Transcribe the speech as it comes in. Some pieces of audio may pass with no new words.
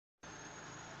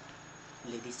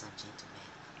Ladies and gentlemen,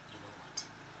 you know what?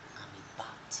 I'm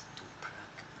about to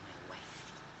prank my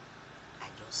wife. I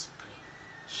just pray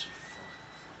she fall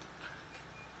for the prank.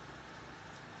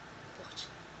 Watch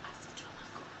as the drama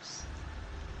goes.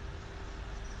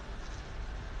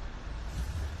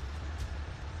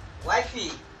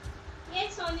 Wifey!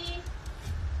 Yes, honey.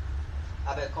 I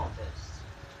better come first.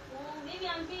 Oh, maybe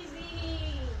I'm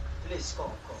busy. Please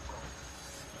come.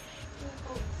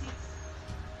 Oh, sit.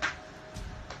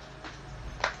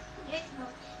 Yes, no.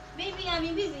 Baby,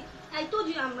 I'm busy. I told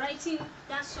you I'm writing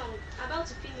that song. About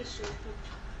to finish.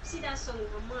 See that song,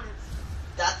 I'm mad.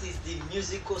 That is the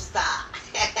musical star.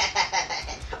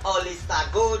 All the star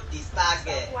gold, the star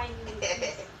girl. Stop whining me,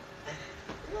 please.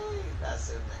 That's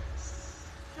so nice.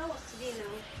 How was today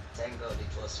now? Thank God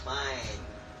it was fine.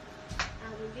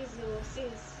 I've been busy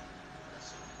since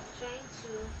trying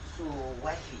to. So,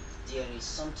 wifey, there is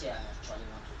something I actually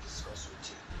want to discuss with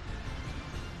you.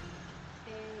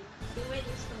 The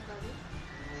wedding stuff, Abby.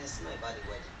 It's not about the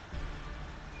wedding.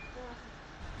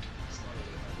 It's not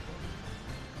really about the wedding.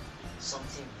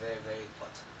 Something very, very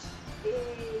important.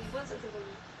 What's it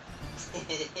about?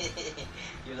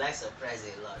 You like surprise a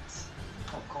lot.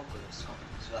 Come close.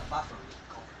 You are far from me.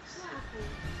 Come close. What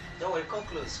happened? Don't worry, come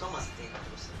close. Come and stay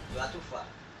close. You are too far.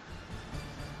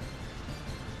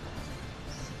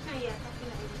 Now you're talking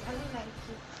like this. I don't like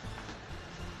it.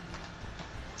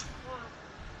 Wow.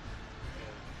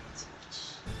 Too much.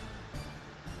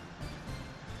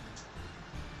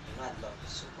 You know I love you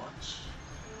so much.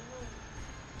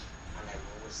 And I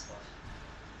will always love you.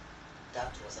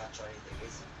 That was actually the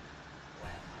reason why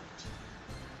I married you.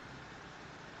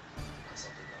 Because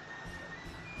of the love I have for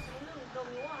you. I know you got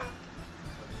me. What happened?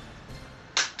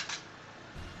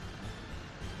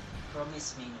 Promise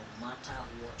me no matter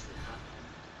what will happen,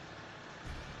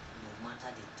 no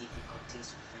matter the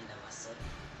difficulties we find ourselves,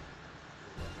 we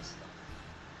will always love you.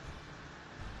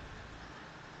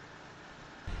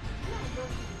 No, I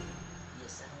don't know.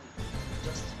 Yes, I know you.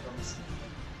 Just promise me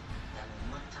that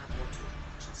no matter what will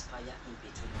transpire in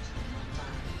between us, no matter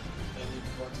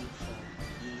anybody from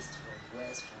east, from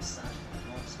west, from south, from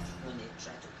north, when they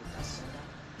try to put us under,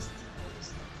 we still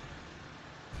always love you.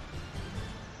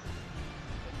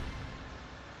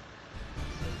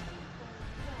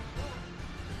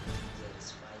 There is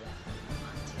fire on the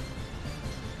mountain.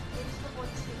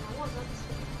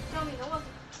 Tell me now, what's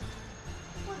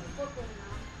the problem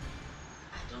now?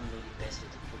 I don't know the best way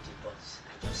to put it, but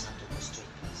I just have to go straight,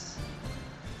 please.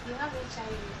 You have a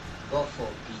child. God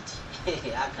forbid.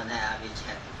 How can I have a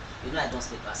child? You know I don't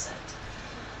sleep outside.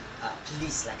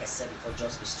 Please, like I said before,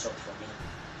 just be strong for me.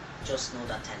 Just know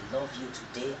that I love you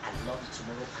today, I love you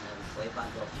tomorrow, and I will forever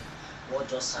love you. What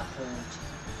just happened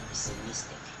is a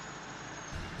mistake.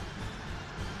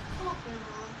 Okay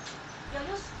now. You're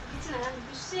just beating around.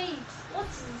 You say it. What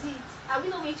is it? Are we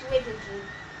not going to wait again?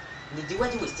 The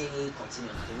wedding will still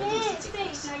continue now. The wedding will still Say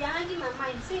take it place. now. You're hanging my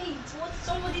mind. Say it. What?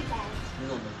 Somebody died.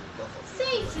 No, God forbid.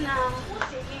 Say it now. What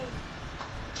again?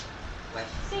 Wife,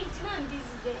 Say it. Now I'm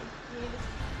busy then. Yes.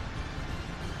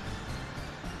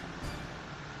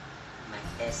 my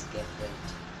ex-girlfriend,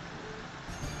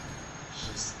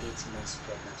 she's 8 months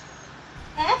pregnant with me.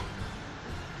 Eh?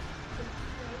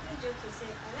 You're joking, say.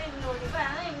 I don't even know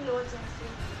what you're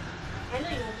saying. I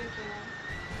know you're joking now.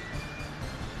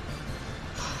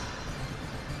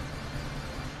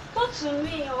 Talk to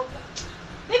me, or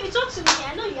baby, talk to me.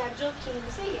 I know you are joking.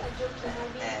 You say you are joking.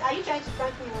 Are you trying to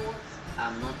prank me or what?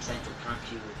 I'm not trying to prank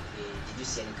you. Did you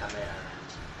see any camera around?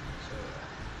 So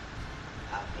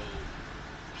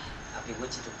I've been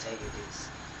waiting to tell you this.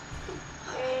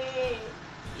 Hey.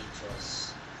 It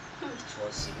was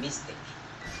a mistake.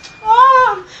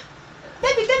 Oh,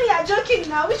 baby, tell me you are joking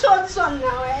now. Which one this one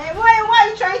now? Why are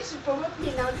you trying to provoke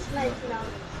me now this night now?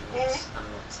 I'm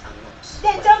not.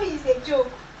 Then tell me it's a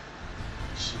joke.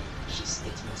 She's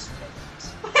 8 months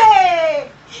pregnant.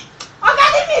 Hey! Okay,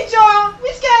 leave me, Joe.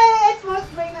 Which guy 8 months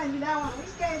pregnant with that one?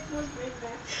 Which guy 8 months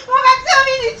pregnant? Okay, tell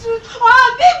me the truth.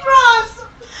 Oh, big bros!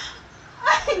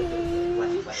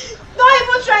 Don't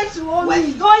even try to hold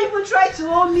me. Don't even try to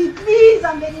hold me. Please,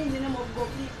 I'm begging in the name of God,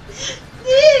 please.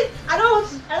 Please! I don't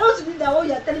want to believe that what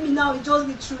you are telling me now is just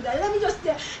the truth. Let me just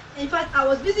tell. In fact, I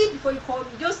was busy before you called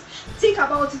me. Just think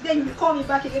about it, then you will call me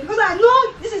back again. Because I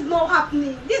know this is not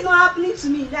happening. This is not happening to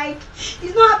me. Like,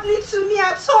 it's not happening to me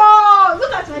at all.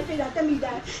 Look at my face and tell me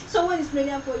that someone is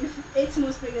pregnant for you 8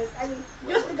 months pregnant. I mean,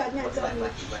 just look at me and tell me.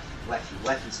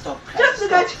 Wifey, stop. Just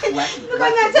look at me. Look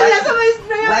at me and tell me that someone is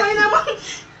pregnant for you.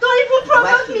 Don't even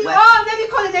provoke me. Oh, let me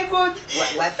call it a good.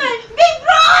 Big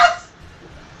bros!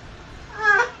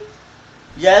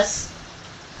 Yes.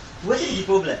 What is the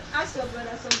problem? Ask your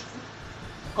brother something.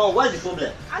 Come, what's the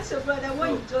problem? Ask your brother what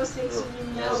you just said to me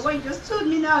now. What you just told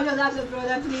me now, just ask your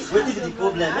brother, please. What is the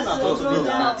problem? Let's not talk to me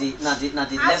now. Now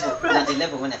the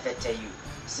level when I first tell you,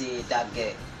 see that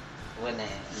girl when my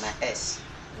ex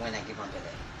when I give on the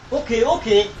Okay. You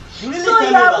really so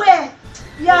you are aware.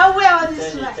 You are aware of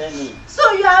this right? Tell me. So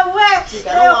you are aware that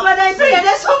your brother is saying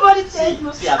there's somebody telling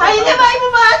you. And you never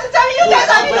even want to tell me you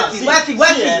guys are Wacky,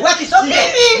 stop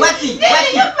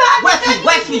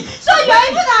Wacky. So you are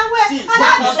even aware. And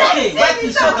I'm saying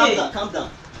Wacky, calm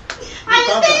down. And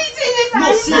you saying this and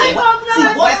see,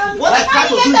 what I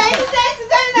try to do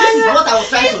this is what I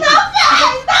was trying to do. It's not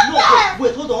fair.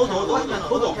 Wait, hold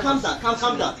on, calm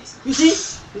down. You see,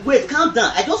 wait, calm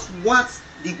down. I just want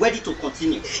the wedding to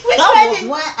continue. That was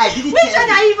why I didn't Which one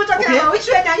are you even talking about? Which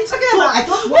one are you talking about?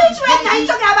 Which one are you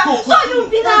talking about? So you've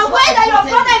been aware that your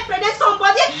brother impregnated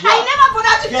somebody. I never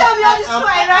bothered to tell me all this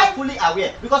story, right? I'm fully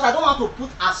aware because I don't want to put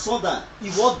asunder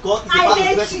in what God is about to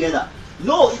put together.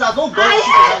 No, it has not gone. I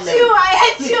hate you.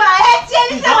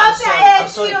 Anything about me, I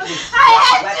hate you. I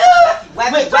hate you.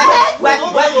 I'm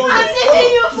leaving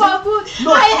you for good.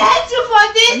 I hate you for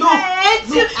this. I hate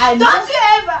you. Don't you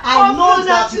ever come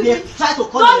closer to me.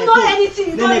 Don't know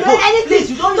anything. Don't know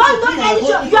anything.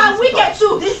 You are wicked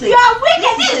too. You are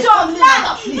wicked. This is your plan.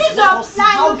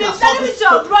 You've been telling with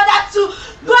your brother to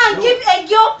go and give a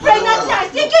girl pregnancy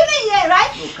and still give me here, right?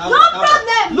 No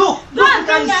problem. Look, we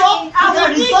can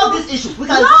resolve this issue. We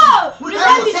can resolve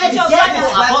it with your brother.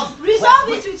 Resolve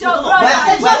it with your brother.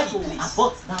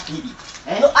 Abort that baby.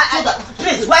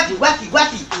 Please, wacky.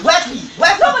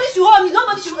 Nobody should hold me.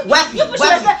 Nobody should. You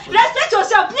respect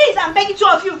yourself, please. I'm begging two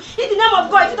of you. In the name of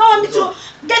God, if you don't want me to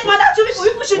get mad at two people,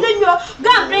 you should leave me. Go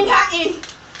and bring her in.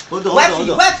 Hold on.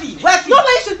 Nobody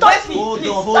should touch me. Hold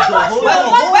on.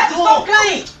 Stop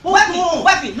crying.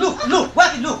 Wacky, look.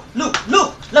 Wacky,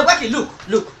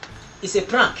 look. It's a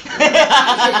prank. You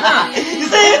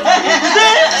see it?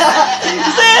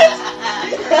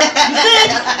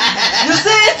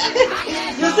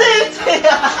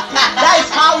 That is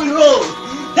how we roll.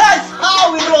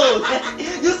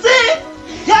 You see?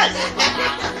 Yes.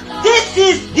 This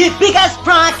is the biggest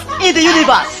prank in the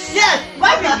universe. Yes.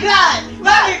 Why we cry?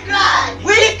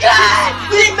 We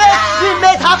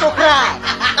made her to cry,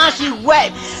 and she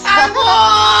wept.